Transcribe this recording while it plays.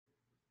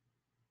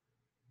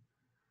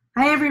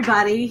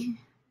everybody.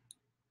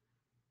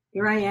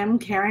 Here I am,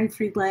 Karen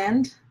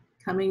Friedland,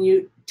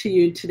 coming to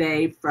you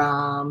today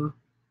from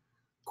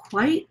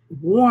quite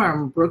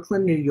warm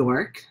Brooklyn, New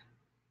York,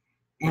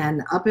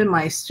 and up in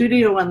my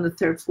studio on the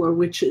third floor,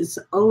 which is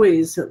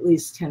always at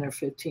least 10 or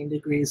 15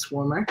 degrees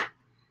warmer,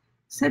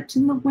 except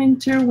in the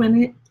winter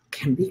when it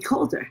can be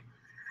colder.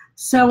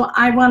 So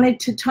I wanted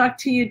to talk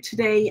to you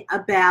today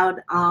about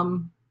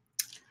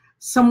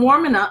some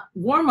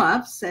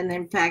warm-ups, and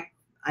in fact,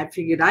 I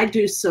figured I'd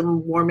do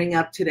some warming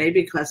up today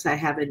because I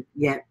haven't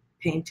yet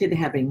painted,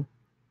 having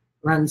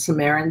run some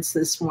errands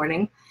this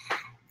morning.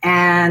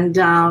 And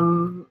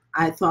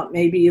I thought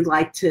maybe you'd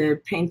like to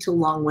paint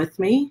along with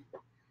me.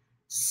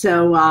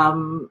 So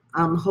I'm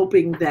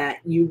hoping that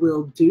you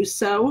will do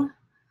so.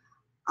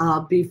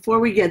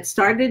 Before we get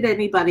started,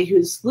 anybody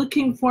who's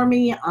looking for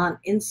me on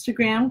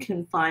Instagram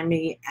can find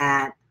me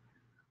at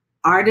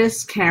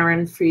Artist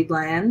Karen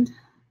Friedland.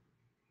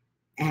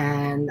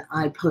 And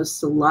I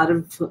post a lot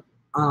of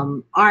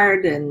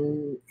art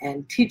and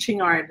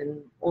teaching art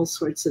and all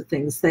sorts of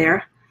things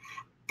there.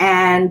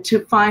 And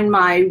to find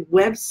my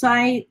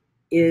website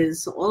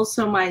is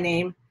also my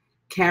name,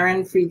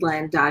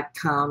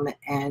 KarenFriedland.com,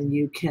 and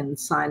you can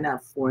sign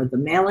up for the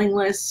mailing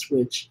list,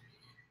 which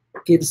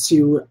gives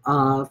you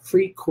a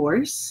free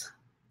course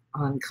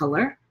on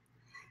color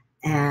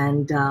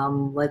and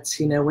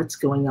lets you know what's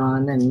going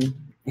on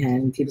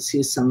and gives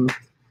you some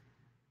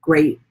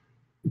great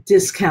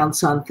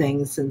discounts on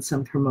things and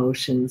some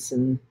promotions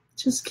and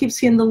just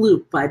keeps you in the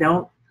loop. I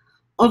don't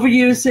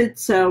overuse it,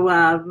 so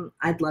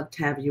I'd love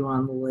to have you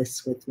on the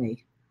list with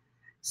me.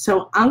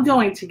 So I'm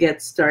going to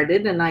get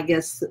started, and I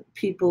guess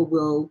people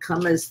will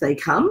come as they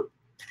come,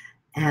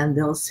 and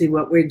they'll see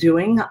what we're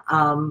doing.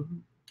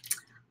 I'm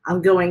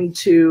going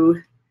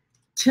to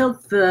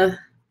tilt the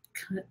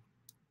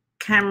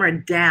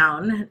camera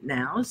down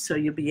now so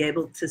you'll be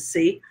able to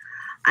see.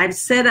 I've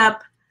set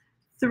up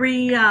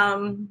three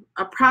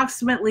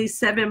approximately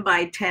 7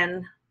 by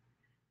 10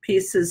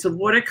 pieces of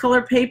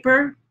watercolor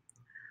paper.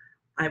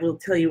 I will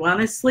tell you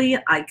honestly,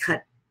 I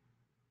cut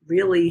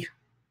really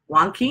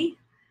wonky,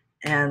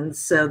 and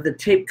so the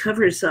tape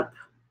covers up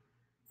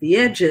the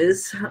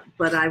edges,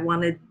 but I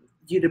wanted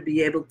you to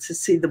be able to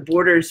see the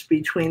borders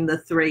between the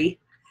three.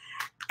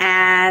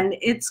 And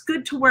it's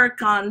good to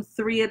work on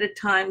 3 at a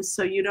time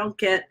so you don't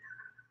get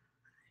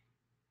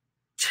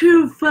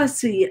too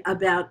fussy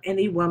about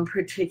any one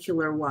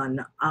particular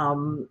one.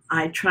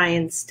 I try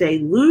and stay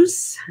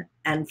loose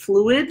and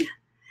fluid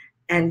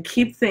and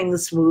keep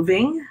things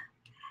moving.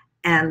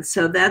 And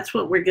so that's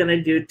what we're going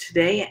to do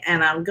today.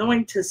 And I'm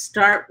going to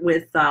start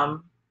with, I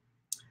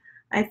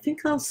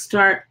think I'll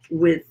start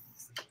with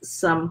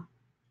some,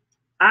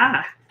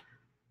 I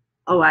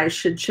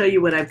should show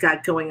you what I've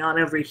got going on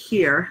over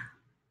here.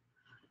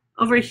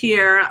 Over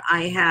here,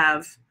 I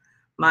have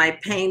my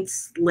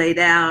paints laid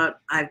out.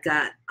 I've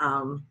got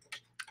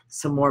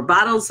some more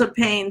bottles of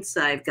paints.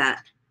 I've got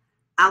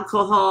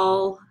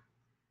alcohol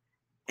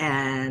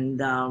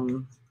and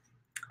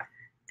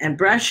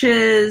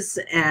brushes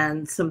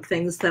and some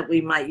things that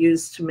we might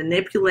use to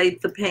manipulate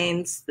the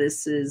paints.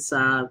 This is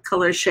a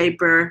color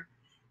shaper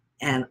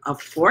and a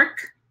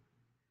fork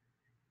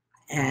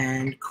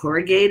and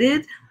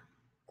corrugated.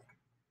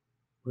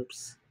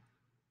 Whoops.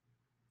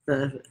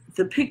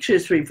 The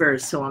picture's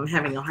reversed, so I'm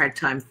having a hard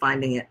time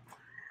finding it.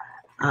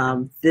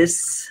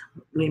 This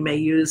we may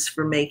use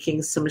for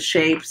making some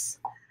shapes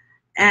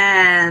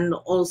and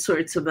all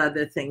sorts of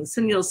other things,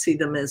 and you'll see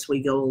them as we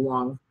go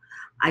along.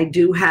 I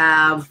do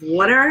have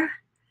water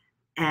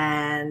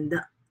and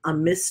a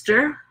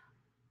mister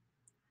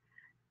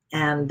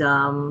and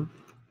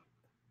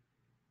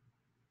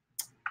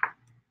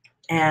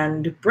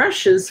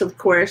brushes, of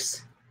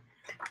course.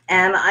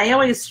 And I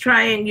always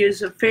try and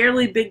use a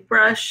fairly big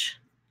brush.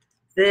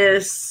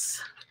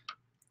 This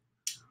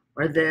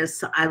or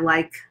this. I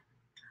like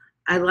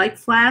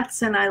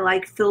flats and I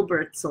like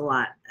filberts a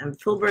lot. And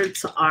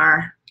filberts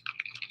are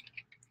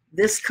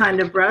this kind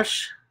of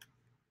brush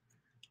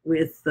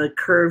with the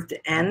curved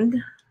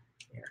end.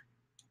 Here.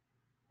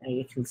 Now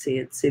you can see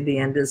it. See, the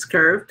end is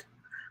curved.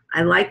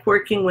 I like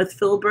working with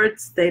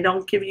filberts. They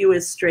don't give you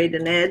as straight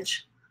an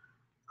edge.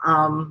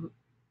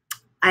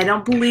 I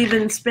don't believe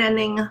in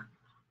spending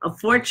a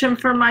fortune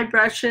for my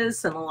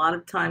brushes, and a lot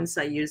of times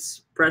I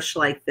use brush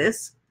like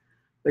this,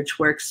 which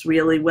works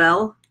really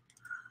well.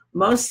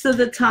 Most of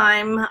the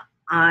time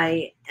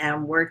I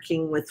am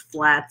working with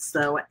flats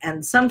though,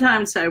 and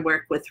sometimes I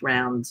work with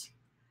rounds.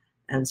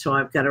 And so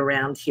I've got a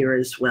round here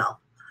as well.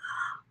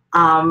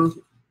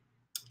 I'm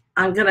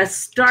going to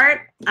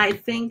start, I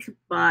think,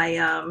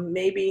 by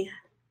maybe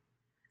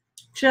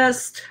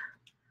just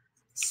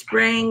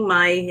spraying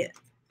my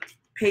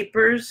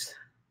papers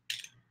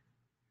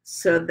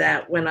so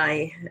that when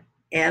I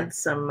add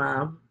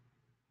some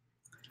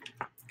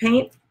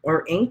paint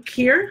or ink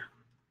here,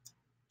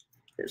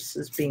 this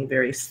is being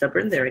very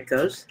stubborn, there it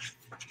goes,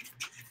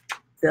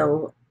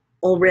 they'll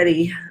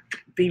already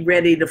be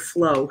ready to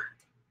flow.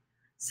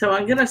 So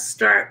I'm going to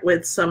start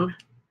with some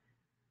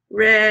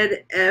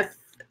red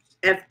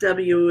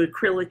FW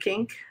acrylic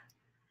ink,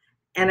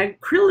 And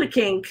acrylic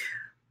ink,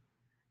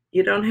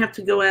 you don't have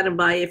to go out and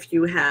buy if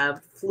you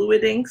have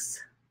fluid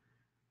inks,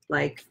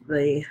 like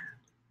the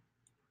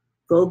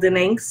golden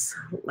inks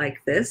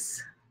like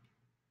this.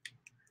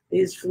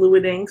 These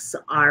fluid inks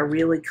are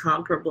really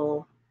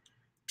comparable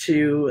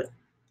to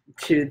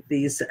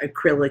these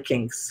acrylic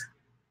inks.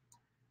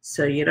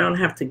 So you don't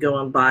have to go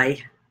and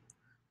buy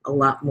a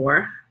lot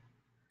more.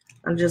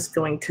 I'm just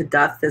going to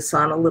dot this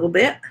on a little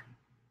bit,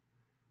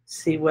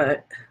 see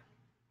what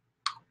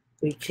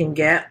we can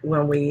get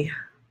when we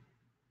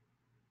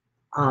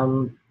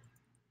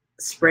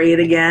spray it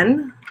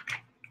again.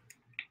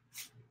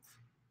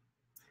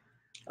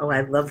 Oh,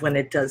 I love when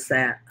it does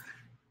that.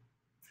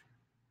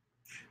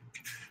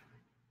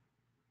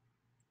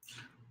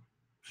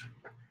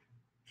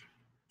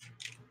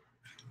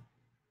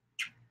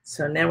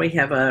 So now we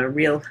have a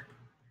real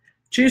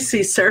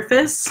juicy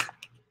surface,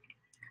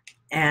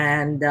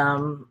 and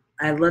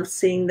I love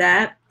seeing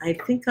that. I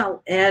think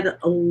I'll add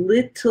a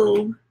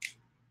little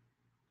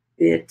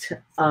bit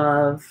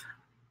of,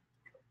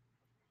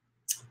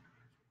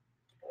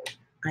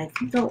 I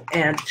think I'll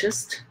add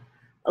just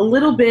a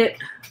little bit.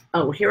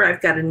 Oh, here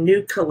I've got a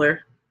new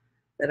color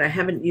that I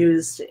haven't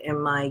used in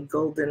my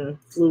golden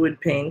fluid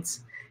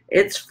paints.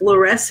 It's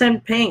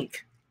fluorescent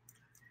pink.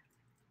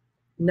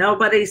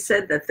 Nobody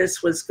said that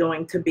this was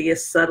going to be a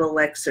subtle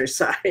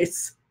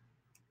exercise.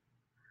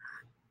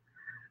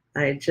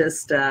 I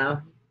just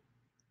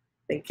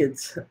think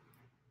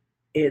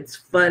it's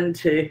fun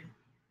to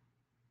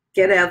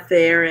get out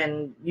there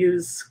and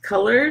use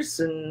colors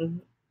and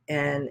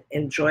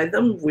enjoy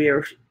them.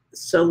 We're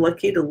so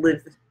lucky to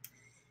live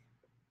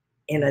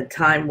in a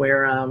time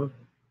where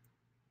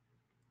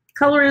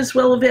color is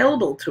well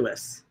available to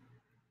us.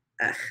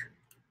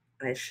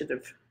 I should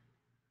have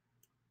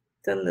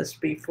done this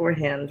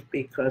beforehand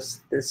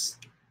because this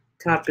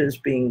top is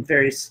being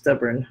very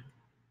stubborn.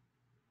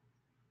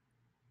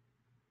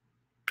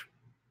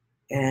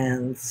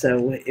 And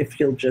so if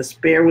you'll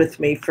just bear with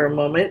me for a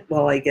moment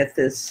while I get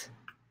this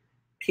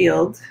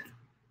peeled.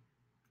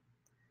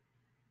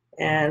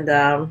 And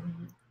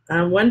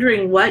I'm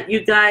wondering what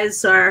you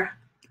guys are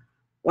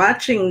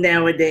watching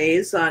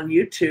nowadays on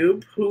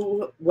YouTube,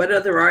 what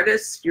other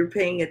artists you're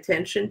paying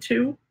attention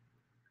to.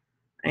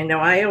 I know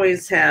I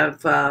always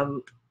have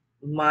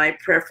my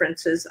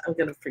preferences. I'm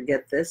going to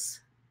forget this,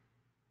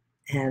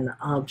 and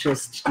I'll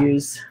just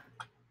use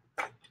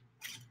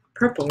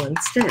purple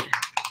instead.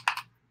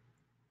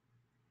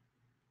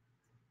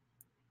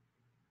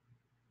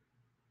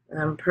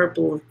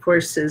 Purple, of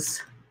course,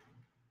 is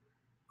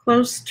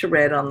close to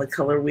red on the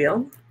color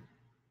wheel.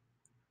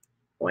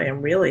 Boy,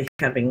 I'm really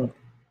having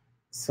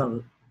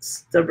some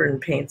stubborn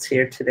paints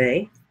here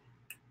today.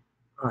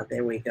 Oh,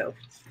 there we go.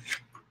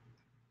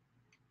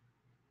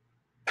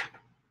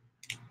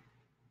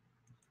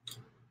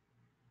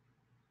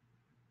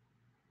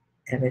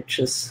 And it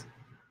just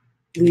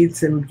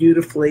leads in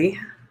beautifully.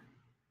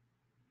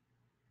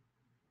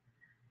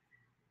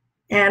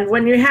 And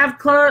when you have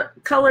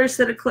colors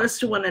that are close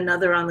to one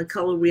another on the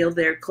color wheel,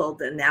 they're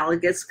called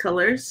analogous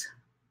colors.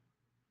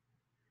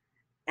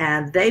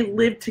 And they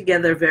live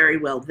together very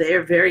well.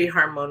 They're very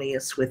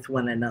harmonious with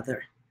one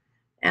another.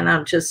 And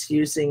I'm just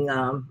using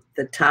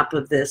the top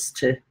of this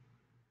to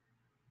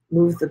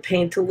move the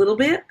paint a little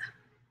bit.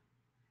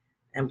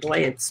 And boy,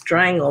 it's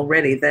drying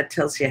already. That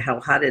tells you how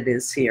hot it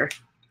is here.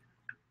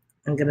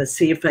 I'm going to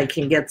see if I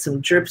can get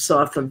some drips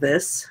off of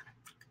this.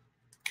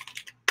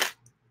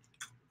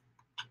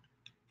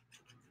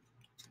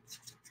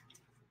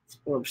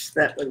 Whoops,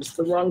 that was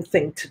the wrong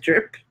thing to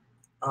drip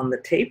on the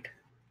tape.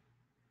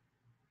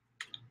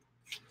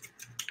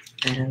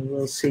 And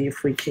we'll see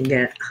if we can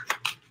get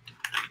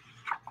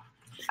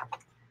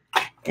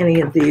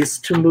any of these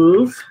to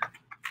move.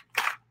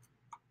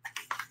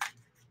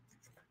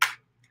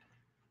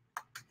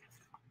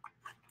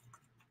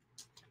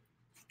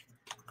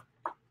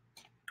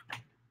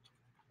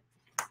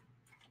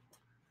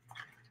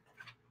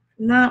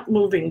 Not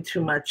moving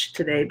too much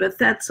today, but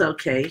that's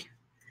okay,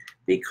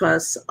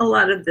 because a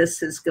lot of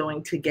this is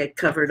going to get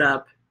covered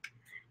up.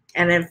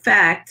 And in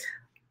fact,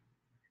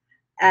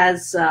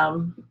 as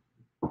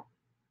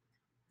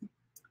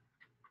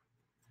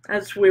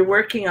we're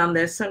working on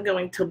this, I'm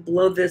going to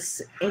blow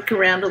this ink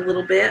around a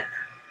little bit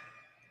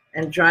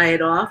and dry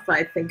it off.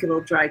 I think it'll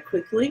dry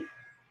quickly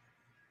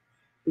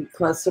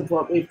because of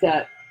what we've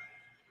got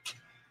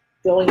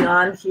going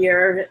on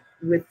here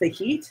with the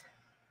heat.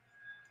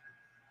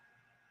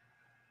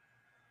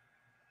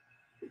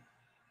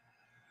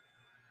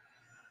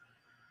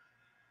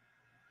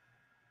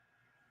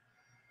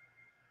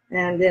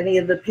 And any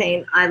of the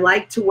paint, I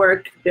like to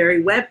work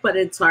very wet, but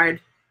it's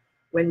hard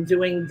when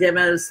doing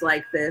demos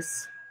like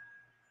this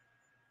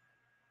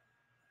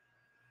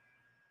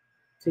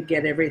to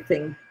get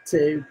everything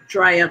to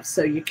dry up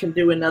so you can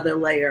do another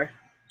layer.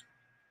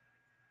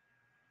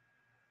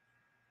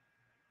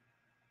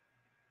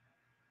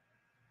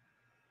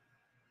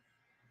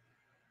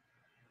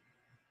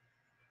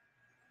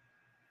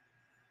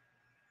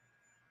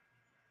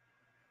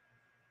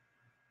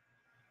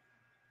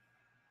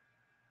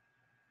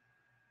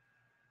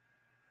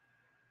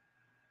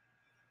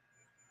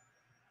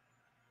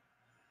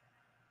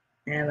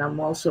 And I'm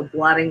also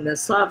blotting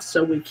this off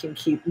so we can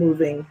keep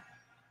moving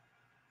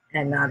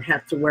and not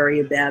have to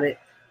worry about it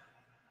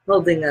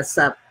holding us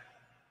up.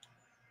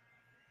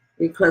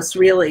 Because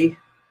really,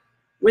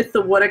 with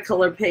the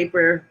watercolor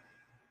paper,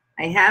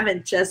 I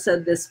haven't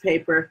gessoed this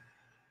paper,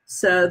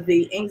 so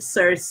the inks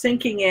are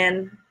sinking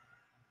in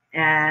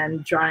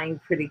and drying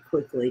pretty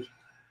quickly.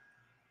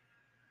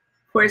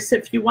 Of course,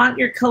 if you want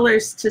your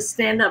colors to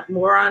stand up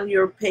more on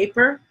your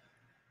paper,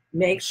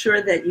 make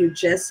sure that you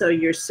gesso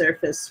your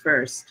surface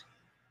first.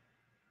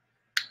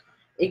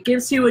 It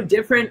gives you a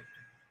different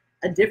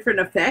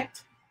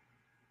effect,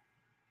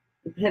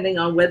 depending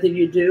on whether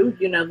you do.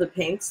 You know, the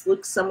paints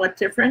look somewhat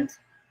different,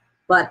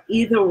 but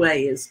either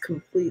way is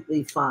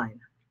completely fine.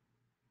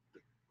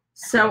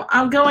 So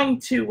I'm going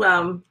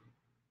to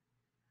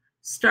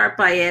start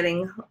by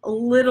adding a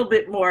little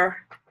bit more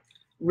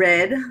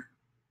red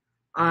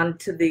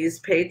onto these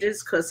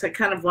pages, because I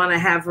kind of want to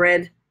have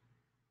red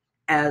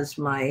as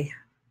my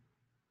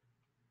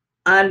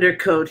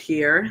undercoat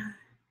here.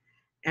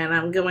 And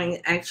I'm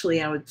going,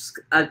 actually, I would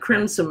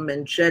crimson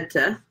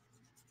magenta.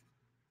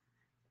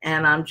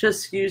 And I'm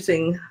just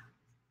using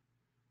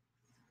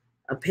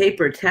a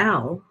paper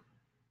towel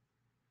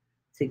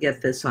to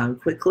get this on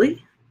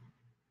quickly.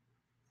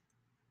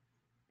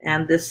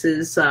 And this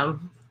is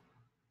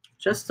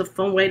just a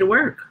fun way to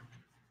work.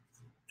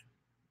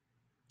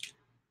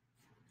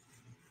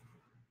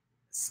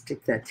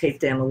 Stick that tape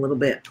down a little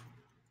bit.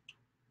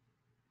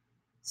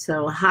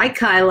 So, hi,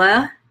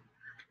 Kyla.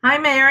 Hi,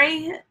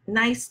 Mary.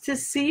 Nice to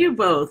see you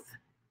both.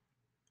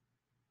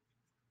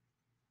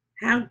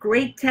 How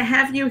great to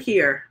have you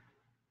here.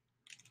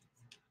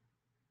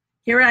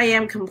 Here I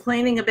am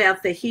complaining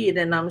about the heat,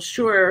 and I'm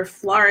sure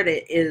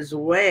Florida is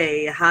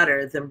way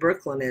hotter than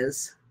Brooklyn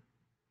is.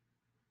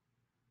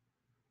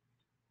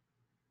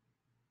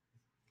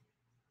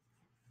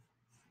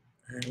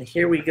 And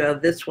here we go.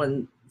 This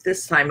one,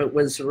 this time it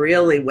was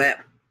really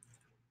wet.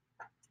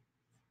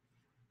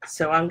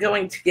 So I'm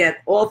going to get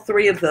all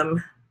three of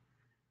them,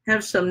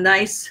 have some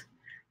nice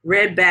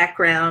red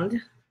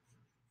background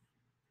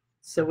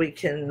so we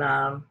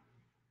can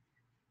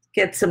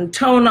get some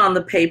tone on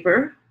the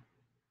paper.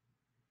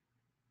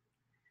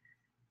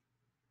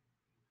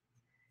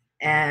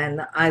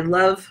 And I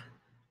love,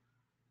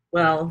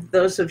 well,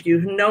 those of you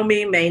who know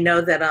me may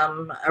know that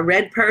I'm a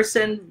red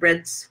person.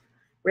 Red's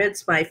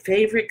my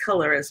favorite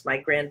color, as my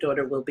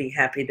granddaughter will be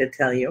happy to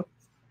tell you.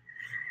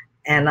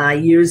 And I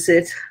use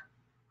it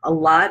a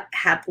lot,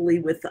 happily,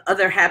 with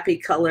other happy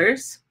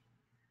colors.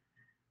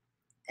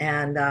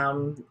 And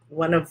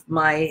one of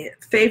my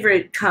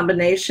favorite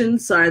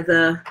combinations are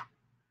the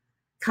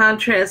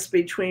contrast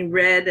between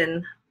red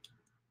and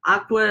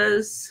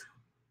aquas,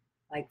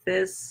 like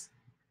this,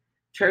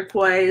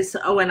 turquoise.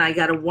 Oh, and I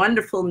got a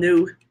wonderful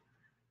new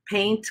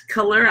paint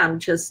color. I'm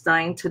just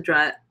dying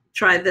to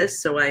try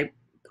this, so I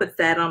put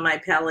that on my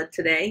palette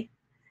today.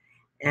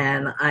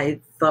 And I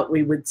thought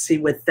we would see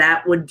what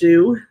that would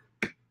do.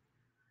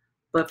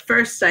 But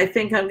first, I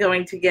think I'm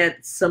going to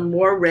get some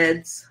more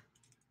reds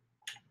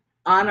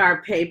on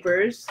our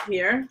papers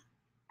here.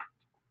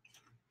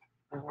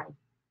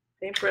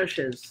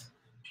 Paintbrushes.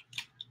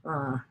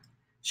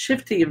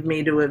 Shifty of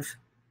me to have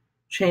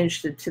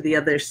changed it to the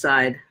other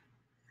side.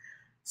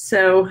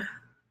 So,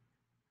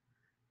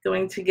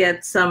 going to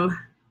get some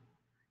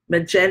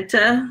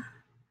magenta.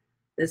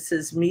 This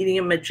is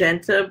medium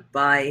magenta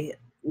by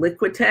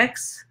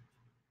Liquitex.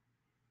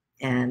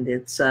 And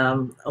it's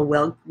a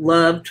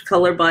well-loved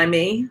color by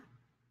me.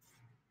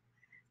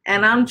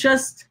 And I'm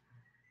just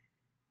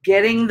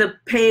getting the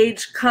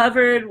page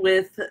covered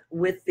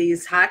with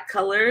these hot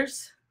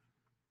colors.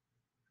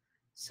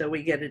 So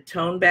we get a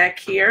tone back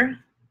here.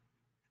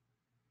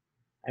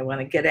 I want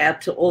to get out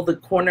to all the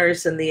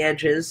corners and the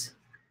edges,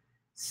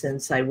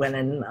 since I went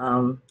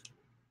and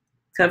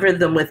covered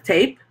them with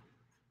tape.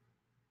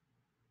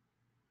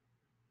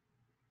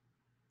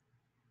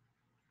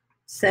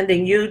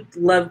 Sending you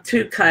love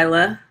too,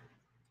 Kyla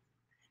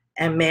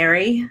and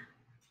Mary.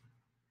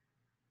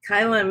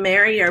 Kyla and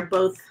Mary are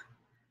both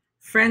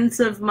friends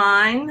of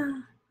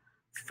mine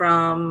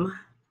from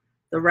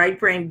the Right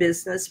Brain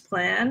Business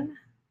Plan,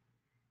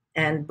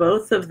 and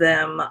both of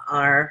them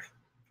are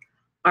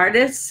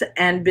artists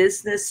and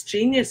business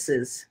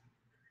geniuses.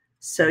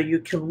 So you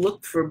can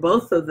look for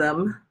both of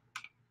them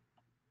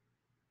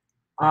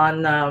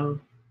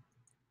on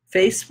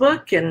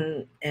Facebook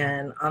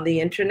and on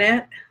the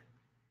internet.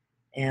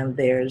 And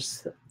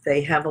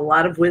they have a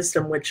lot of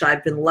wisdom, which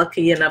I've been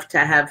lucky enough to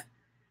have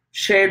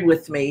shared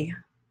with me.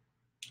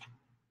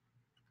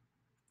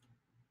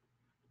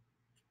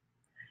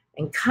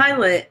 And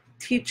Kyla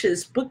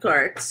teaches book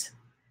arts,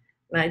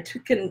 and I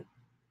took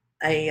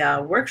a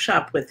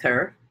workshop with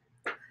her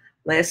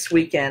last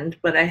weekend,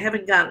 but I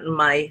haven't gotten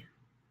my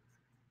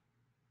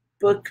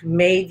book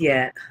made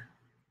yet.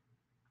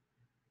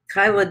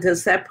 Kyla,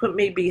 does that put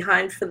me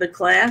behind for the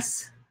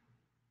class?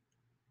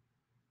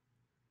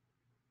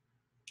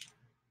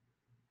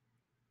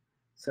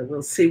 So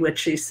we'll see what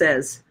she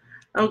says.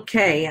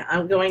 Okay,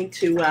 I'm going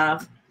to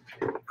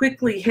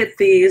quickly hit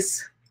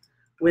these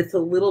with a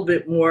little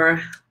bit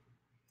more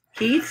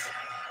heat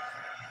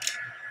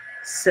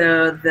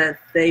so that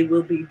they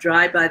will be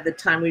dry by the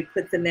time we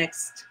put the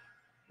next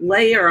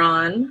layer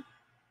on.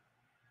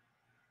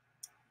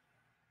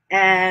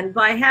 And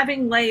by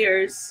having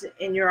layers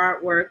in your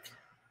artwork,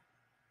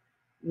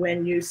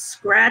 when you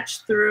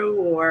scratch through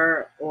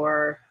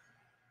or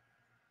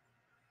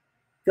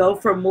go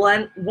from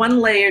one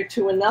layer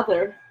to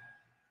another,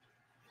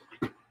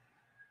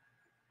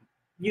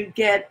 you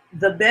get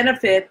the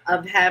benefit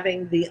of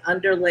having the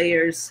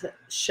underlayers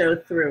show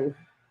through.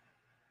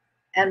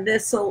 And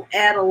this will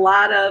add a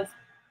lot of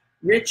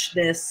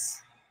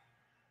richness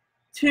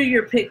to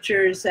your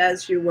pictures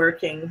as you're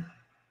working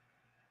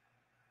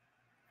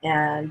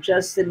and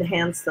just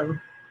enhance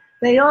them.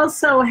 They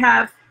also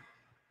have,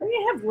 when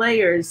you have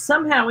layers,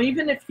 somehow,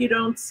 even if you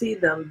don't see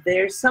them,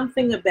 there's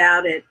something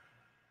about it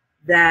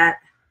that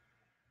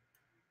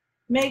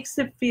makes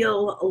it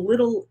feel a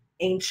little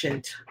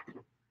ancient.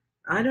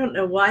 I don't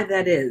know why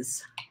that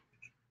is,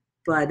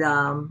 but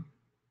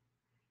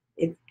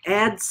it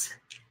adds,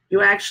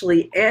 you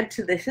actually add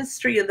to the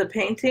history of the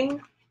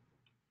painting.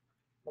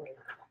 Let me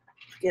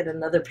get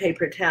another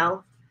paper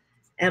towel.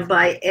 And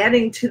by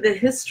adding to the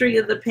history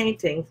of the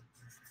painting,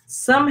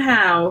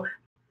 somehow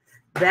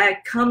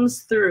that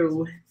comes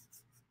through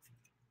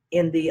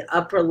in the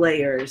upper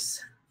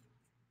layers.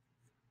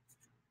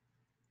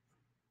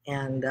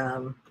 And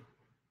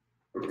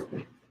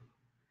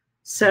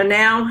so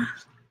now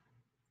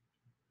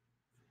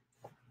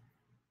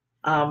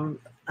I'm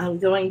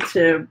going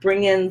to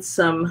bring in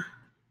some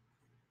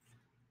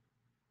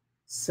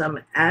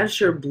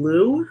azure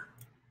blue.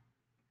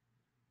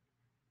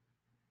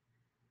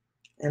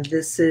 And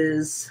this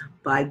is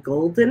by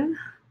Golden.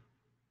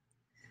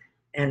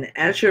 And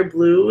azure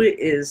blue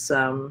is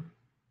a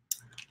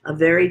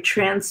very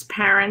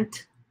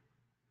transparent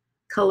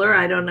color.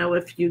 I don't know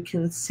if you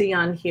can see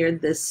on here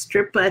this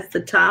strip at the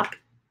top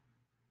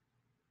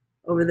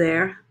over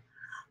there.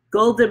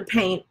 Golden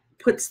Paint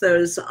puts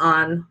those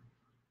on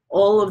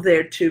all of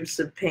their tubes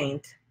of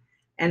paint.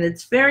 And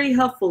it's very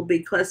helpful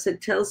because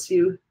it tells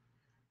you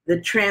the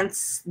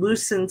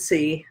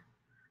translucency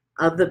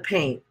of the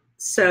paint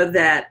so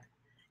that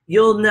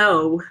you'll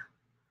know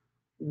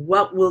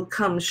what will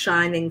come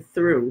shining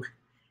through.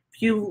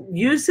 If you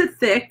use it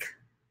thick,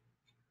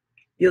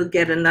 you'll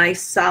get a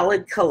nice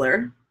solid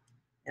color.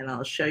 And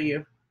I'll show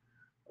you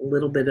a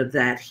little bit of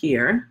that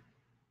here.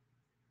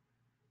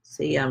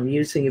 See, I'm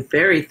using it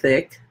very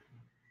thick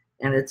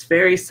and it's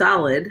very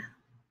solid.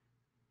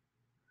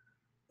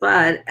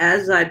 But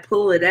as I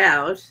pull it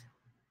out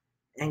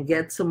and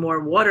get some more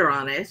water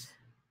on it,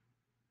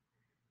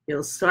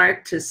 you'll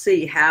start to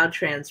see how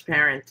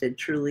transparent it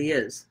truly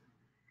is.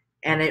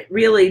 And it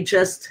really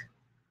just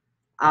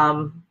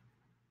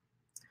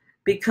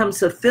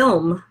becomes a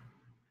film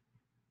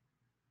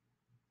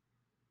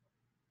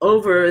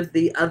over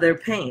the other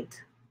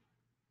paint.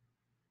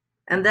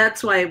 And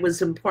that's why it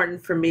was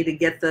important for me to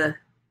get the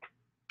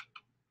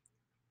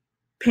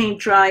paint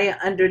dry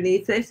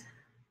underneath it,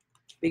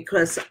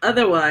 because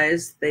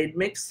otherwise they'd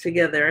mix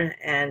together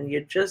and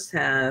you just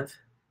have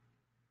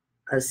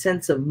a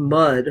sense of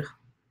mud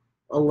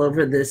all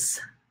over this,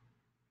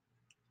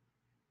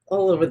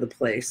 all over the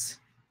place.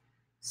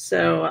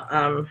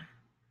 So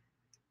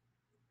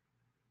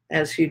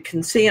as you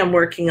can see, I'm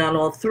working on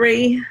all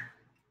three.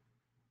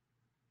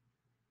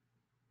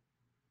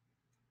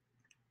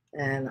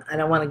 And I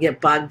don't want to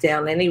get bogged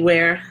down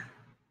anywhere.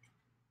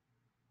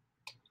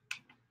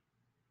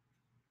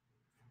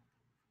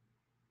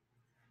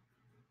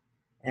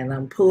 And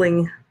I'm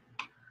pulling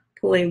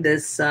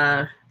this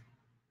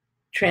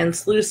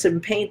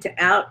translucent paint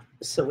out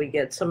so we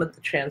get some of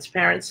the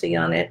transparency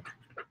on it.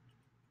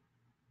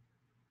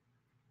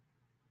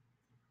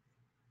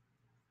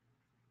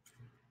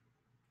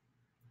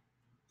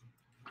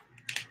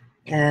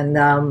 And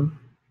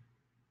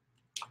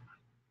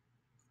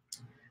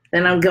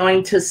then I'm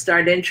going to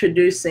start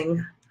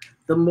introducing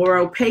the more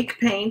opaque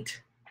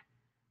paint.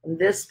 And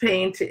this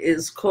paint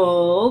is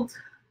called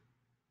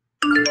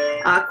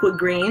Aqua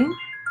Green.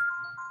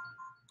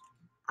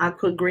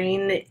 Aqua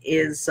Green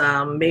is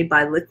made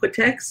by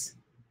Liquitex.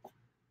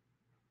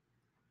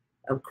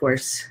 Of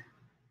course,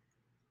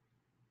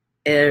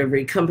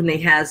 every company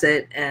has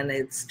it, and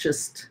it's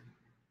just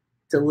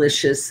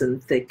delicious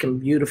and thick and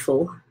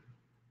beautiful.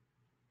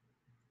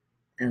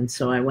 And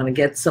so I want to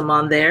get some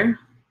on there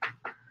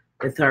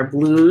with our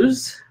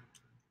blues.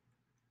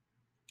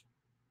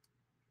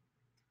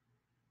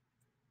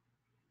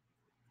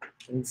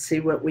 And see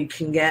what we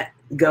can get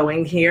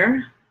going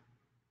here.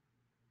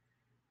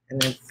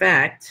 And in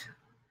fact,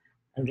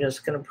 I'm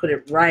just going to put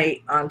it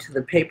right onto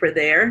the paper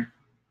there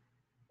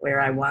where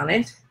I want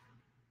it.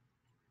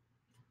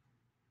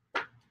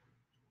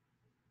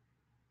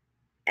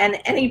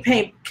 And any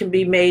paint can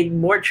be made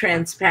more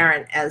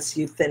transparent as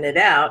you thin it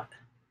out.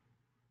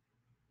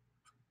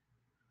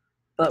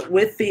 But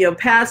with the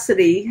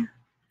opacity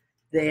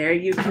there,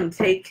 you can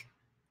take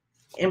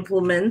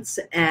implements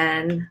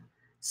and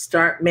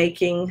start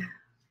making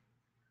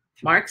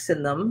marks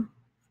in them.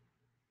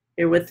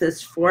 Here with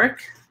this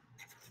fork,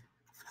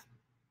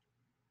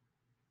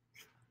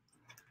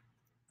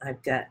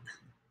 I've got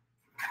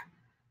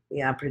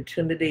the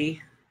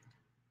opportunity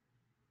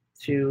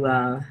to,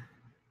 oh,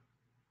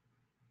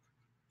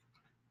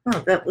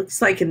 that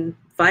looks like a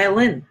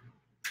violin,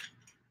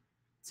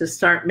 to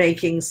start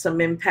making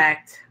some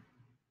impact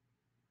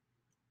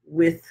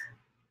with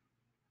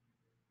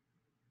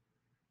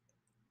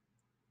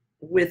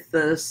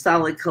the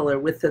solid color,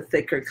 with the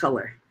thicker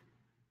color.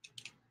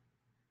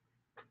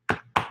 Add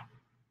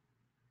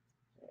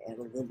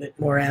a little bit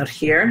more out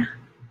here.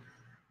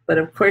 But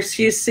of course,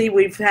 you see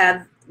we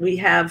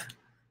have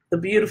the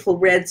beautiful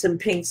reds and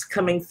pinks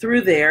coming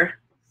through there.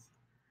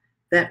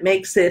 That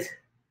makes it,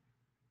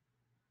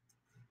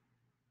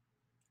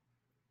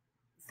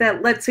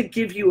 that lets it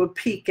give you a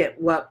peek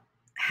at what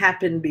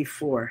happened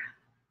before.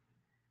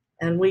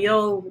 And we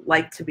all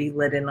like to be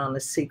let in on a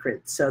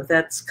secret. So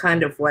that's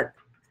kind of what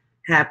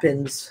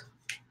happens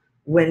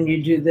when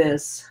you do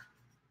this.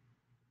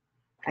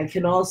 I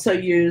can also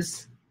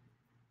use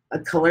a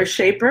color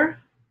shaper,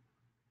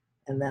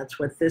 and that's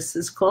what this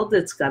is called.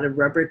 It's got a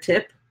rubber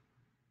tip,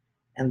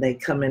 and they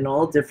come in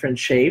all different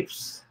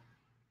shapes.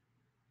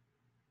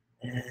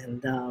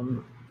 And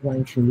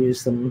one can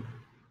use them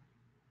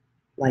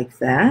like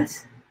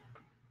that.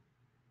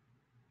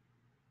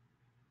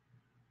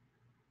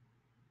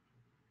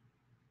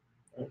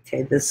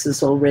 Okay, this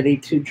is all ready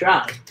to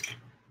dry.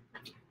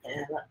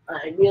 And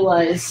I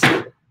realize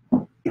I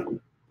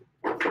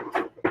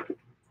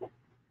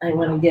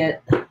want to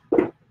get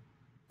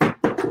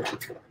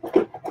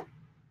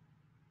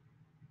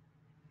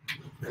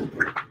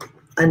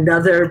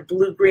another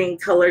blue-green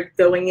color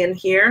going in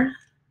here.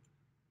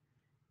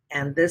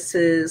 And this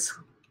is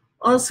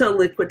also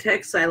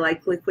Liquitex. I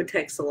like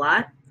Liquitex a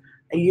lot.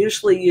 I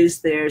usually use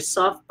their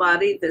soft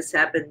body. This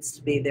happens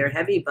to be their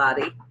heavy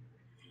body.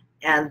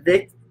 And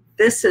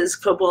this is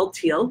cobalt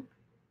teal.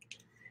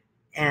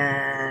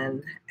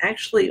 And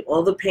actually,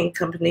 all the paint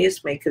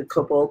companies make a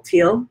cobalt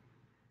teal.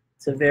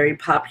 It's a very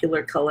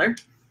popular color.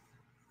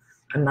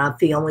 I'm not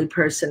the only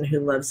person who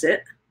loves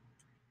it.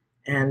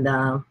 And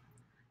how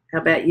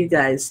about you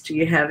guys? Do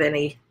you have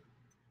any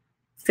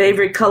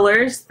favorite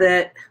colors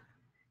that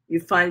you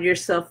find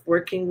yourself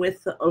working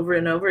with over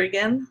and over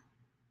again?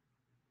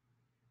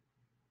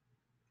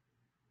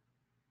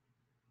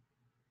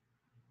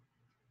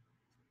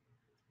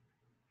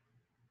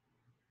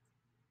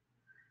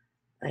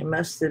 I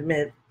must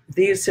admit,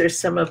 these are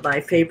some of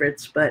my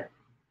favorites, but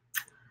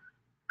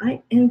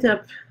I end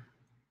up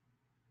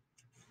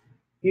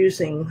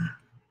using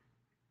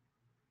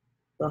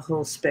the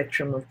whole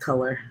spectrum of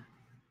color.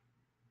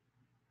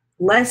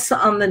 Less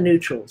on the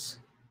neutrals,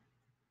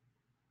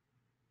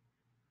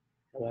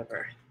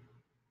 however.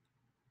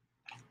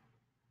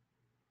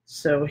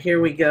 So here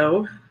we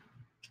go.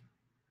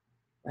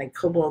 My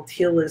cobalt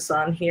teal is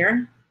on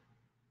here.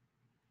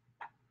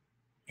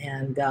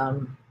 And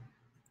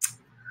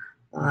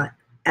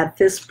at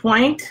this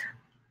point,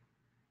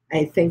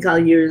 I think I'll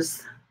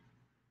use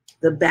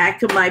the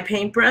back of my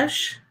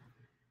paintbrush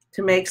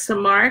to make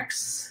some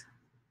marks.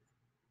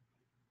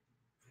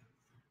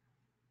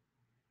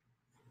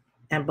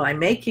 And by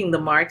making the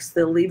marks,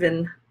 they'll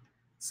even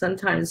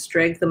sometimes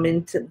drag them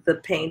into the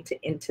paint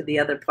into the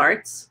other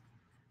parts,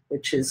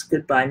 which is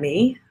good by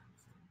me.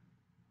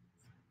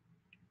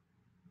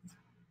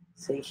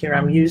 See, here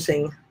I'm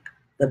using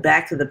the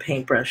back of the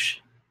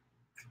paintbrush.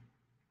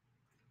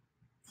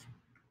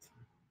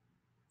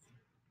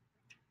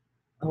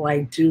 Oh,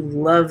 I do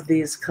love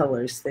these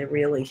colors. They're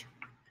really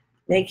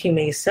making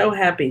me so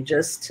happy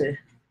just to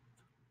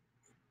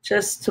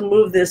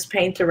move this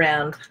paint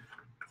around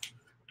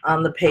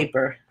on the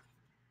paper.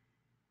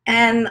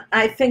 And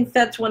I think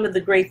that's one of the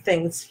great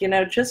things, you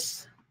know,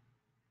 just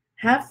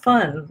have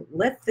fun.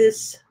 Let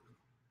this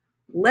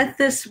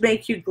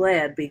make you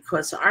glad,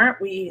 because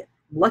aren't we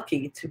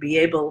lucky to be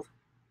able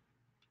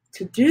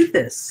to do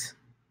this?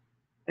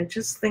 I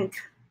just think,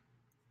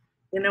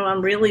 you know,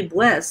 I'm really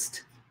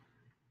blessed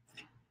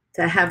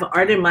to have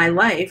art in my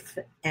life,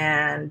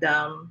 and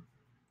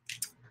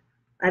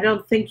I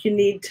don't think you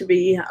need to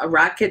be a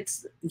rocket,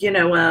 you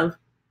know, a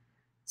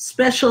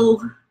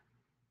special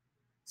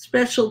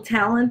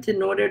talent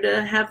in order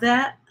to have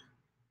that.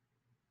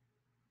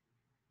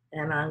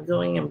 And I'm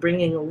going and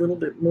bringing a little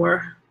bit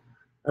more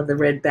of the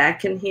red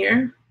back in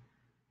here.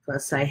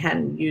 Plus I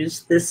hadn't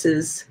used, this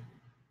is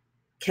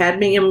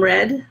cadmium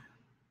red.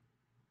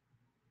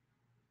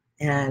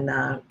 And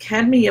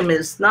cadmium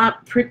is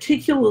not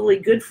particularly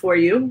good for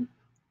you.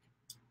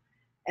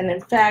 And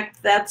in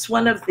fact, that's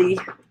one of the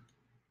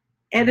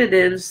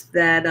additives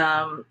that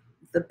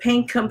the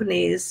paint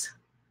companies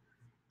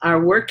are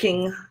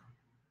working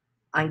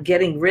on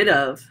getting rid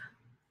of.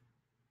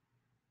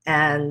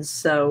 And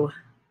so,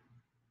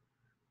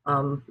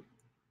 and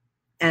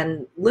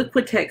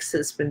Liquitex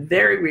has been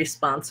very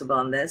responsive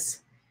on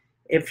this.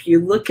 If you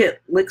look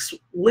at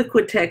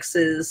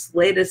Liquitex's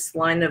latest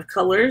line of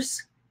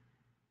colors,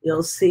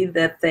 you'll see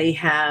that they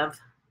have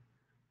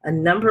a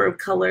number of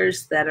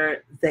colors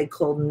that they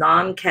call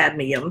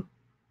non-cadmium.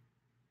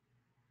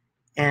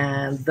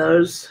 And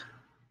those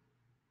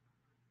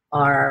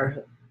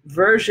are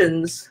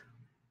versions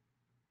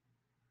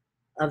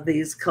of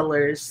these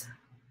colors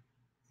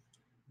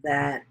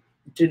that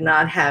do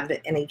not have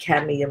any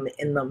cadmium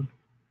in them.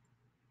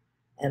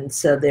 And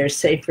so they're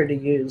safer to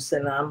use.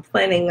 And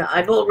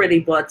I've already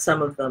bought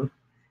some of them.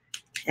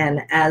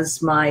 And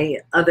as my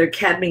other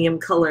cadmium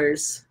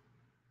colors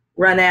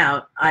run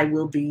out, I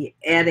will be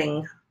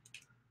adding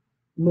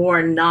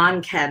more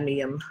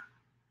non-cadmium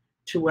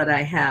to what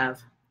I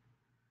have.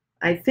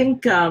 I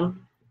think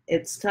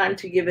it's time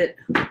to give it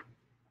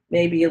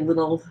maybe a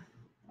little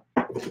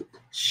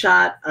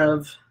shot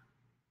of,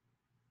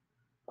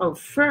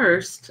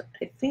 first,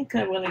 I think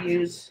I want to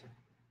use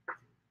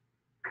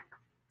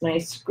my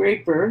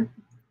scraper,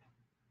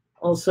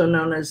 also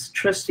known as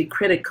trusty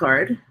credit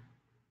card.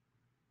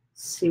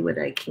 See what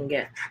I can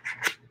get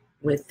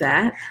with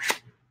that.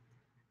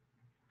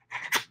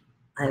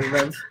 I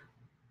love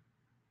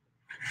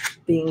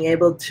being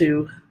able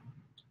to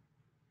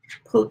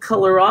pull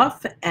color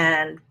off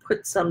and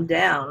put some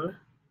down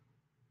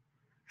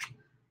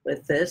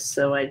with this.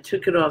 So I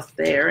took it off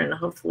there, and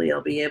hopefully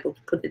I'll be able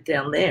to put it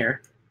down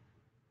there.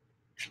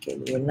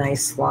 Give you a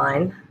nice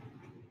line.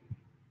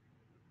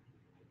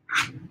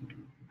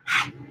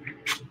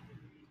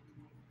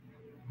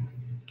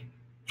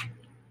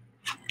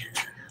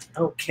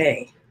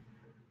 Okay,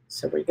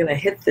 so we're gonna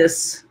hit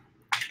this,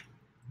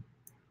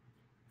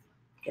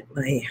 get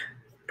my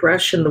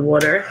brush in the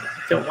water.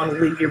 Don't want to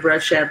leave your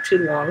brush out too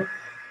long.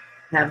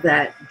 Have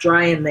that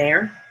dry in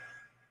there.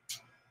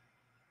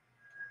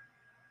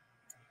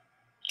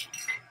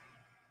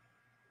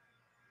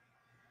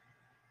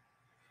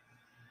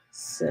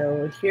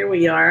 So here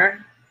we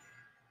are,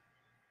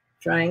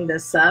 drying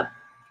this up.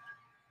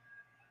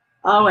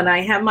 Oh, and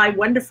I have my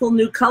wonderful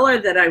new color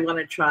that I want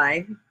to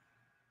try.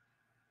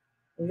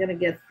 I'm going to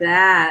get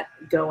that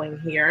going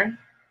here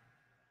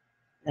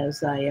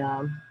as I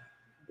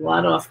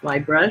blot off my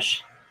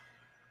brush.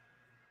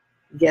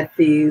 Get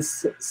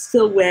these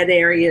still wet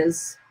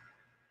areas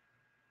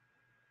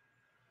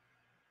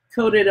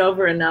coated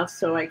over enough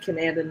so I can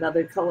add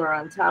another color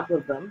on top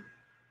of them.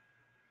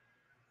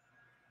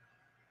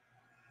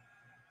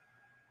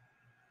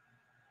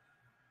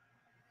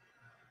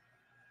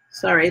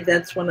 Sorry,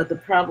 that's one of the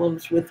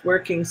problems with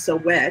working so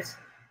wet.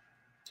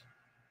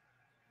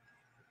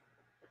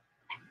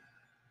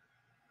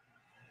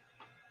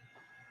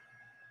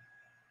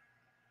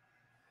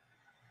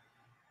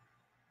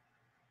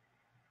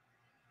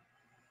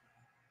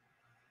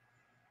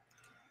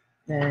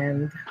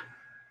 And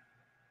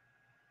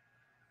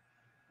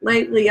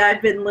lately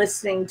I've been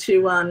listening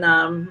to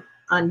on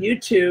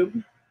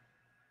YouTube,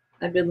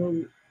 I've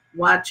been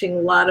watching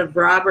a lot of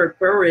Robert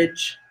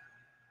Burridge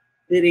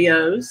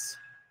videos,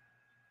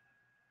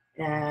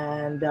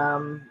 and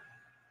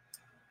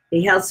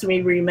he helps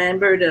me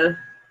remember to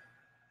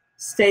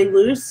stay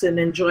loose and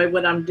enjoy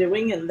what I'm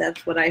doing, and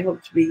that's what I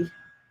hope to be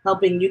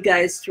helping you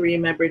guys to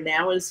remember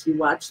now as you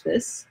watch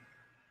this.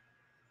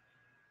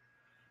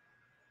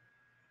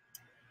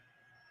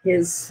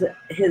 His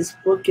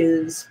book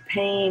is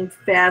Paint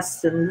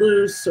Fast and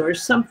Loose or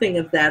something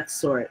of that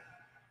sort.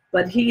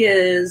 But he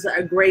is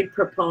a great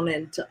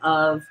proponent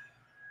of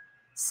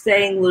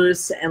staying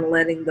loose and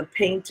letting the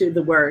paint do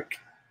the work.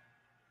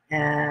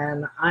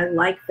 And I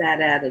like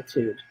that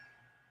attitude.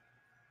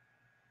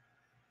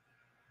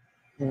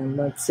 And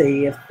let's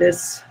see, if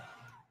this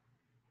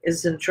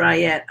isn't dry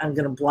yet, I'm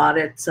going to blot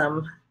it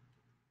some.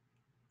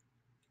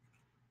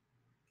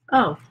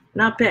 Oh,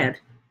 not bad.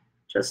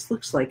 Just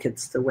looks like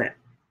it's still wet.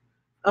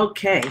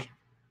 Okay,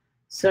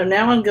 so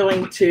now I'm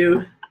going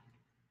to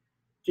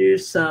do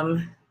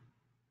some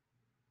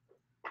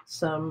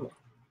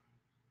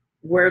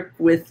work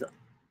with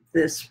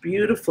this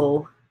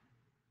beautiful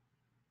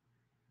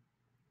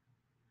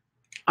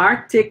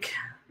Arctic.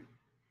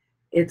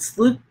 It's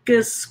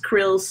Lucas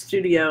Krill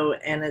Studio,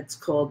 and it's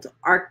called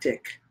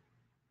Arctic.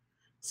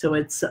 So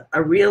it's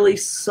a really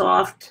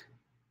soft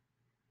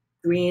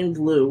green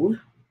blue.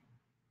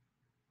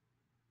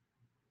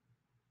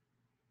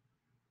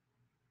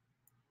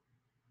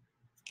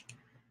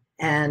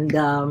 And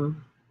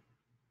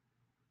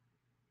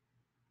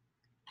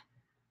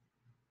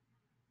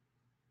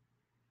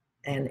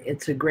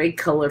it's a great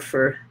color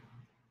for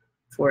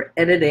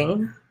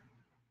editing.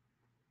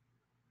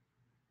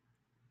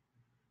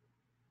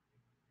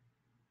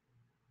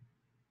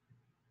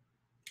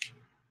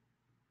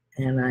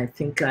 And I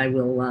think I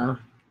will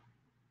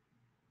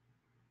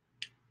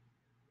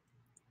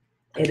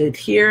edit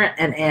here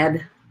and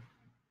add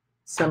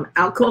some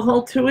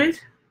alcohol to it.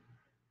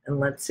 And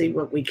let's see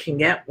what we can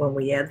get when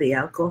we add the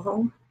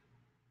alcohol.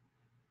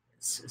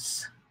 This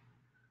is,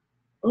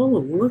 oh,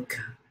 look,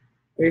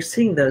 you're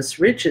seeing those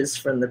ridges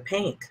from the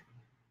paint.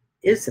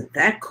 Isn't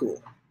that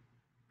cool?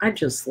 I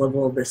just love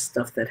all this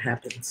stuff that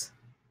happens.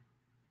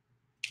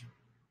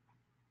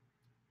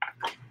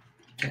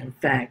 In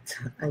fact,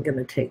 I'm going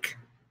to take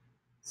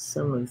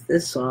some of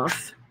this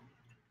off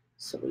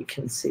so we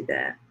can see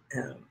that.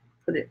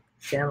 Put it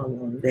down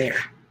along there.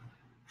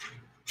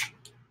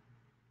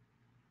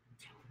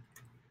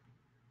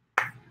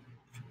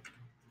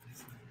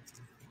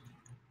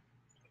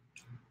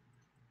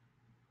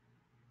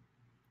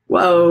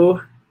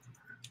 Whoa,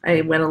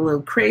 I went a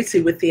little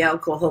crazy with the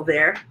alcohol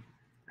there.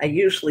 I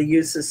usually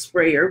use a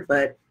sprayer,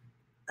 but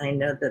I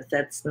know that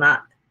that's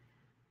not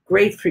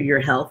great for your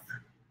health.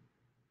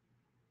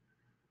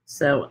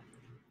 So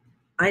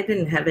I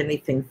didn't have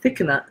anything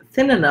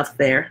thin enough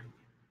there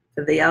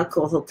for the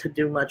alcohol to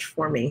do much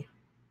for me.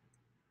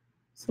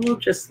 So we'll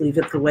just leave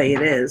it the way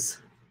it is.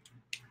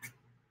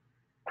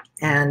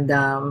 And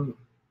then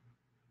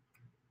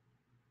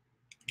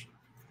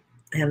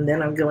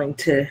I'm going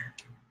to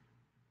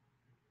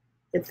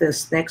get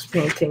this next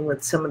painting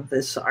with some of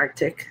this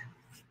Arctic.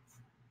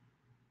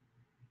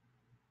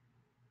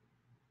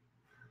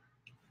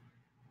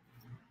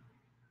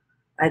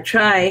 I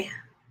try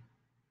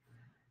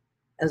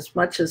as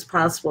much as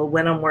possible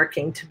when I'm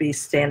working to be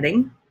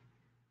standing.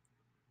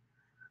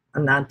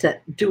 I'm not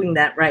doing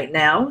that right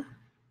now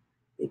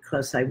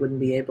because I wouldn't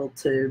be able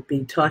to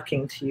be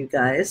talking to you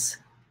guys.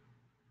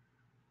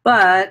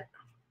 But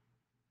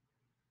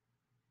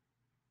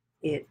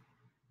it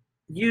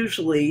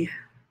usually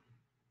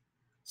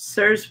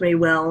serves me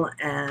well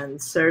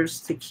and serves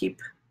to keep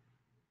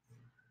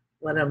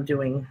what I'm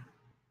doing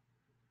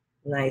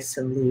nice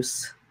and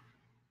loose.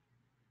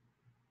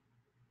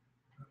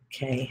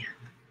 Okay.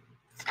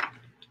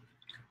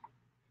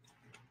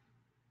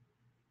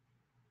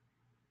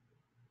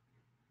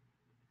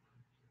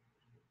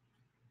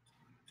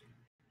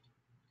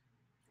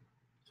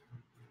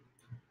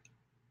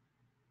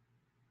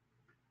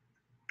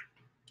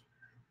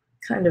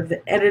 Kind of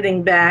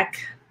editing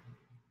back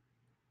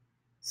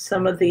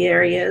some of the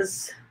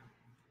areas.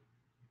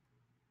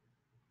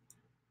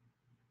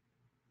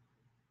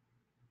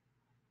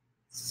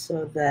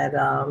 So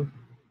that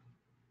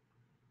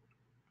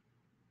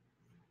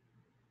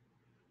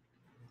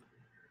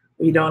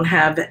we don't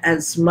have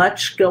as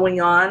much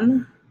going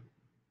on,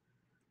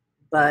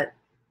 but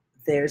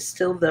there's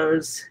still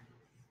those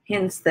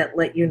hints that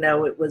let you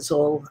know it was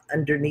all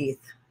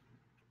underneath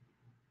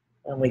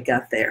when we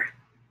got there.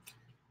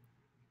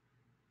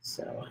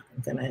 So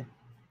I'm gonna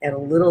add a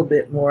little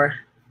bit more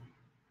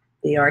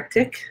the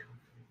Arctic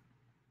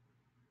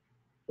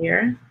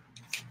here.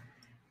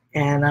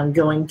 And I'm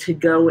going to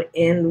go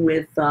in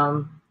with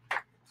some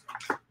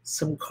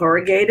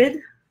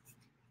corrugated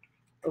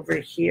over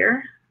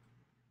here.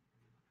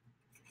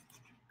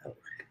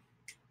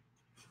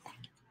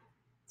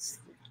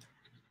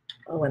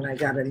 Oh, and I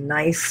got a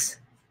nice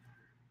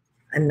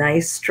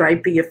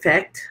stripy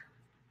effect.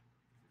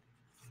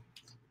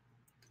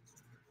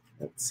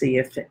 Let's see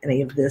if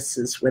any of this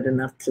is wet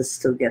enough to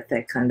still get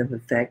that kind of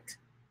effect.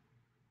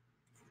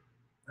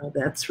 Oh,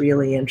 that's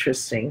really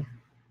interesting.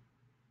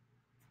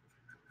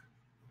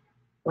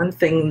 One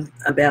thing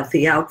about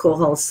the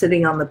alcohol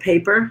sitting on the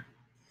paper,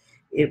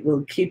 it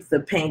will keep the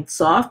paint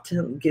soft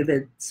and give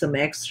it some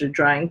extra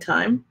drying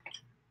time.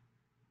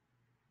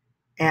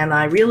 And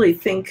I really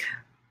think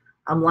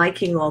I'm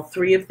liking all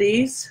three of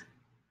these.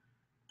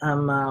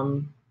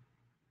 I'm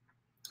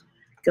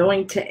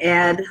going to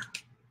add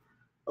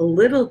a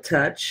little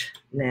touch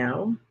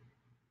now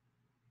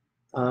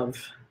of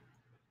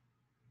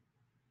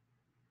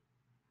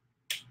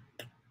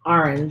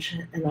orange,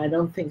 and I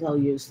don't think I'll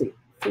use the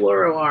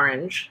fluoro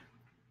orange.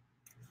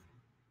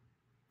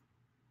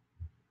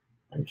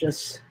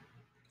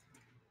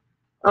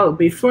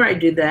 Before I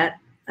do that,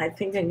 I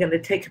think I'm going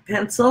to take a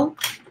pencil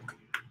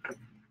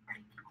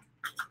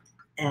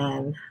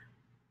and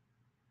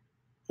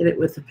hit it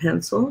with a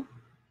pencil.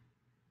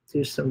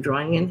 Do some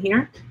drawing in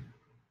here.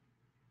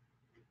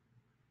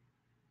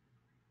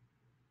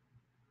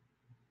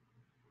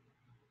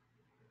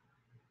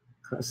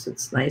 Because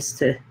it's nice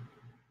to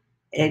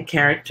add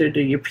character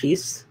to your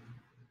piece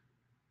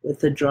with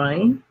the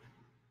drawing.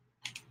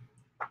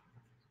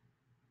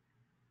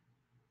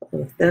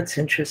 Oh, that's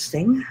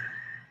interesting.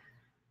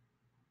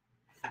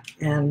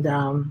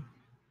 And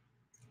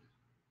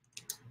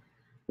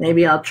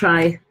maybe I'll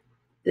try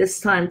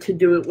this time to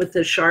do it with a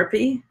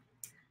Sharpie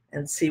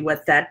and see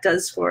what that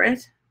does for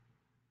it.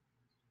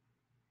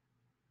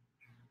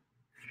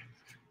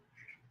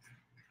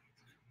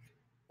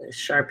 The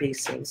Sharpie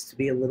seems to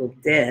be a little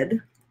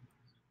dead.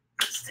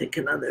 Let's take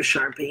another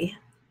Sharpie.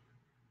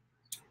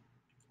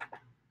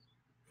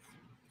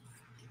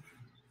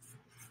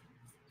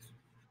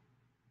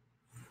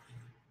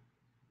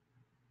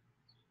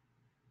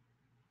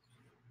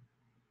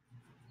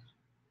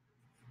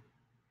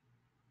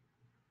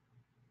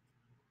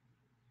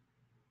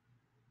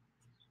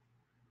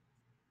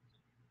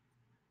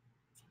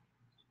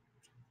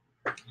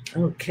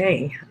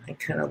 Okay, I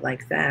kind of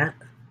like that.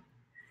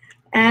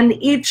 And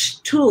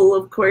each tool,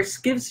 of course,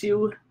 gives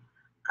you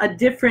a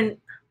different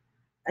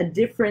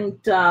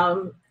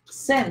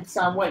sense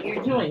on what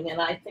you're doing.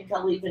 And I think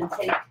I'll even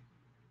take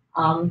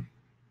one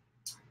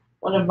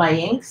of my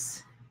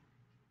inks,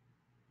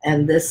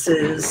 and this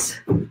is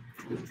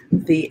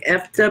the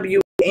FW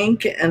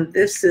ink, and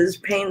this is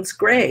Payne's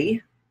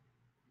Gray.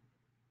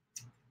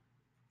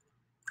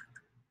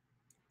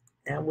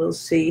 And we'll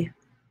see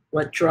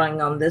what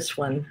drawing on this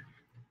one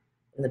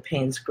in the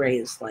Payne's Gray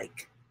is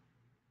like.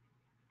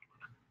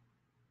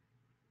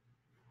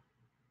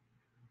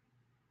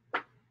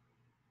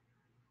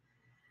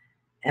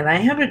 And I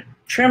have a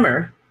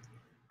trimmer,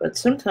 but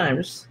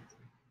sometimes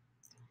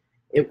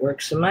it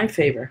works in my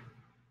favor.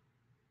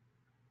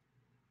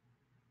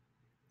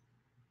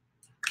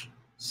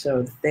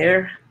 So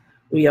there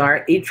we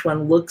are. Each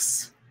one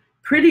looks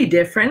pretty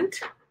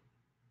different,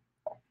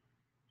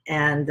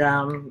 and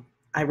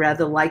I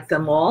rather like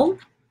them all.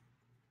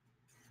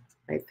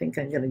 I think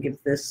I'm going to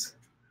give this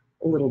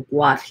a little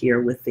blot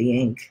here with the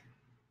ink,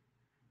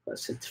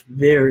 plus it's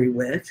very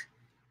wet.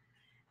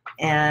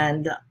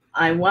 And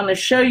I want to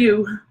show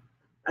you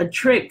a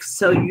trick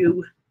so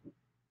you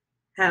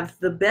have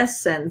the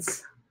best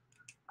sense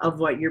of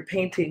what your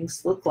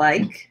paintings look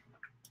like.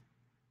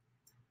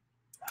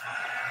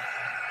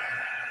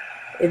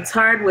 It's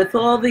hard with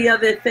all the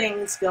other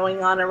things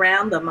going on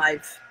around them.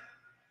 I've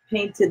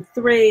painted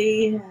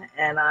 3,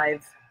 and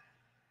I've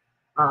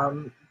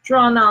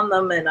drawn on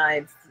them, and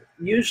I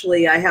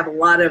have a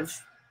lot of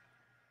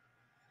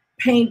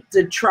paint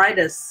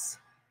detritus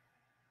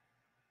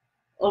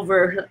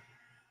over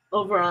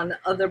on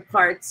other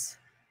parts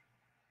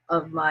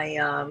of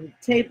my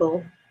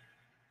table,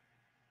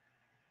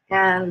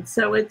 and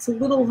so it's a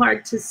little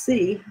hard to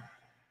see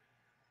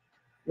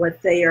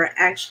what they are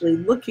actually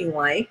looking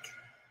like.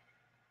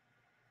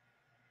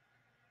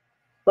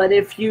 But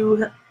if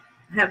you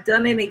have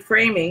done any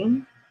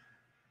framing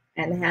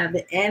and have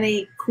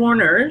any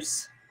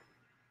corners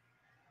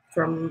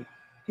from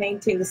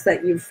paintings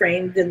that you've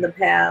framed in the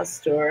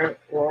past,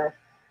 or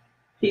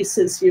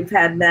pieces you've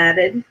had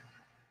matted,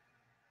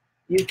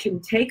 you can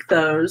take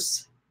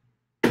those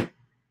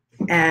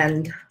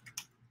and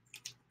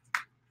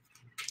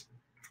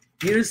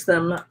use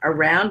them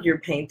around your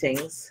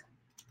paintings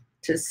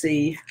to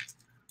see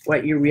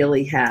what you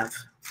really have.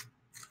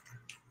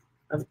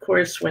 Of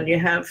course, when you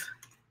have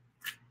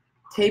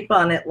tape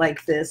on it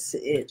like this,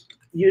 it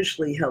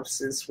usually helps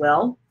as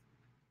well.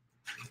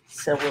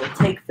 So we'll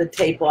take the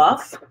tape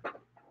off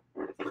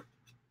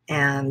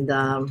and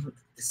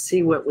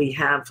see what we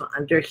have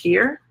under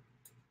here.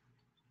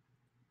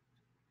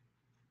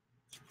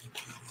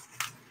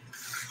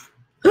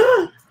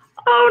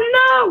 Oh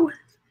no!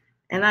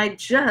 And I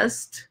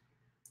just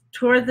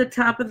tore the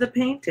top of the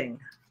painting.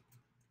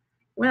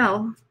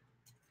 Well,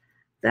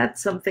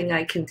 that's something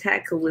I can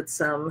tackle with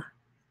some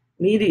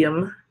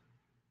medium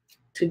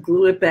to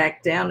glue it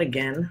back down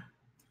again.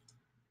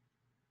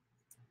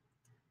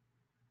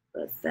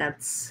 But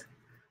that's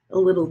a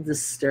little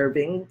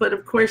disturbing. But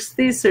of course,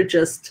 these are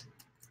just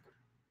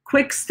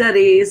quick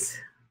studies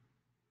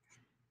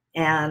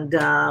and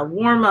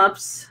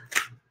warm-ups,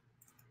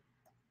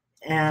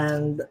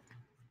 and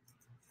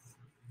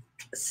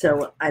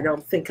so I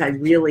don't think I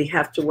really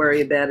have to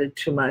worry about it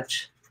too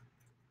much.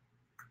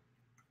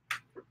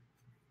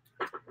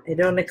 I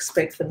don't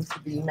expect them to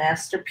be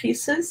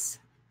masterpieces.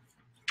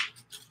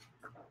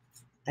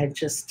 I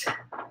just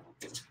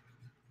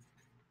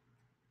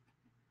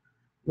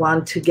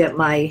want to get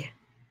my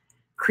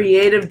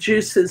creative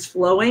juices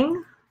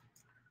flowing.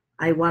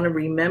 I want to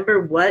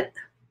remember what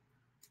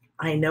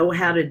I know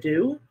how to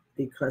do,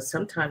 because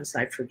sometimes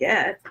I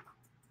forget.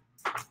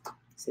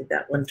 See,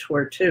 that one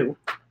tore too.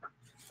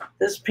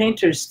 This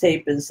painter's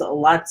tape is a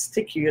lot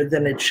stickier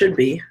than it should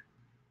be,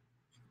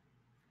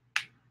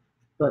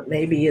 but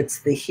maybe it's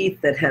the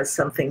heat that has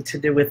something to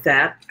do with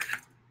that.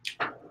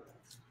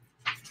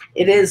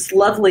 It is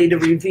lovely to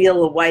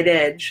reveal a white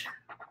edge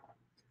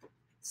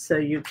so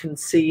you can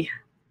see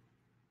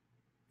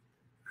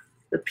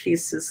the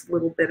pieces a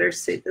little better.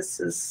 See, this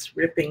is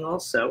ripping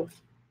also.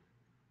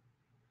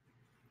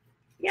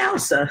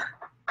 Yowza,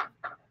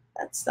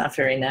 that's not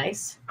very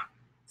nice.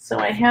 So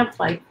I have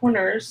my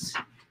corners.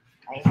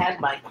 I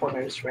had my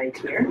corners right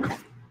here.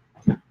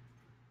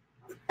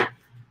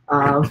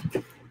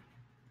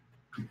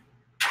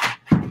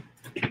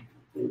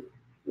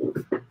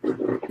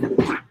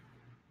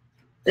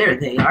 There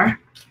they are.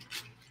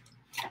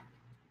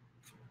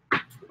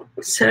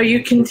 So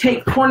you can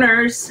take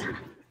corners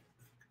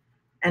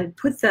and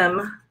put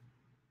them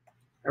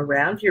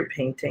around your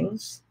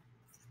paintings,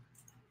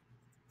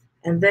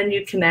 and then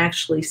you can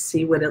actually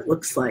see what it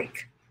looks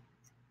like.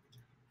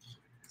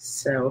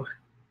 So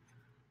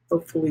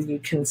hopefully you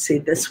can see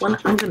this one.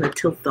 I'm going to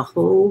tilt the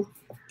whole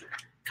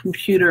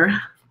computer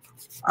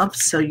up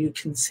so you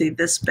can see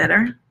this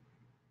better.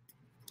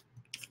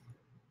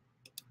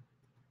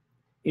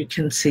 You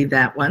can see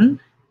that one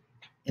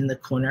in the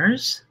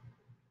corners.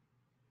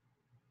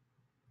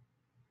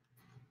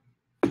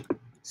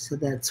 So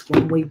that's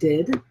one we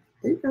did.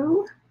 There you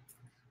go.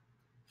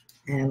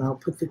 And I'll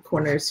put the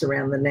corners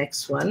around the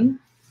next one.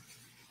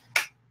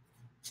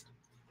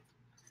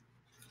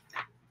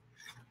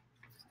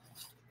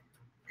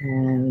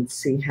 And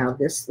see how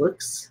this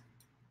looks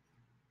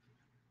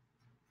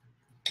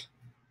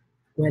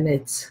when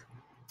it's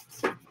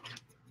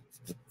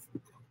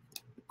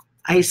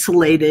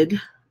isolated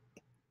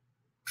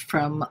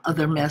from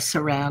other mess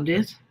around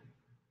it.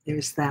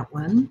 There's that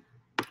one.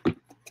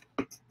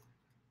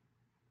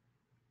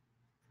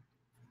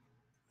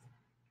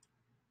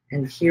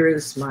 And here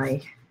is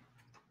my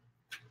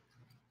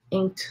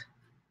inked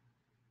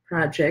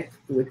project,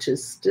 which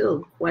is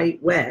still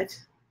quite wet.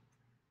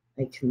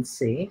 I can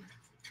see.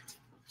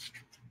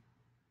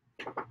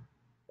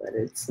 But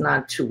it's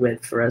not too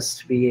wet for us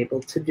to be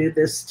able to do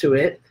this to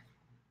it.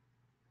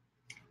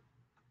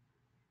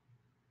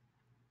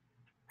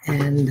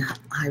 And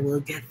I will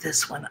get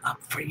this one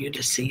up for you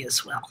to see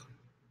as well.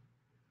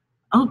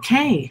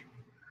 Okay,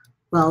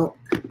 well,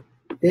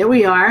 there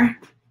we are.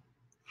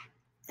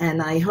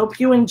 And I hope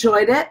you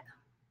enjoyed it.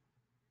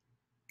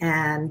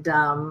 And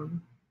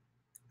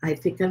I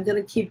think I'm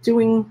going to keep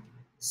doing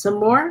some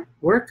more,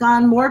 work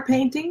on more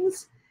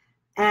paintings.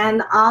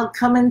 And I'll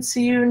come and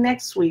see you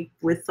next week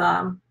with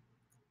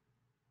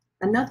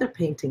another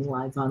painting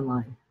live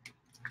online.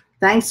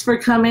 Thanks for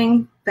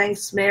coming.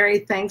 Thanks, Mary.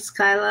 Thanks,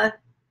 Kyla.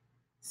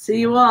 See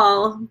you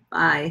all.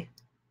 Bye.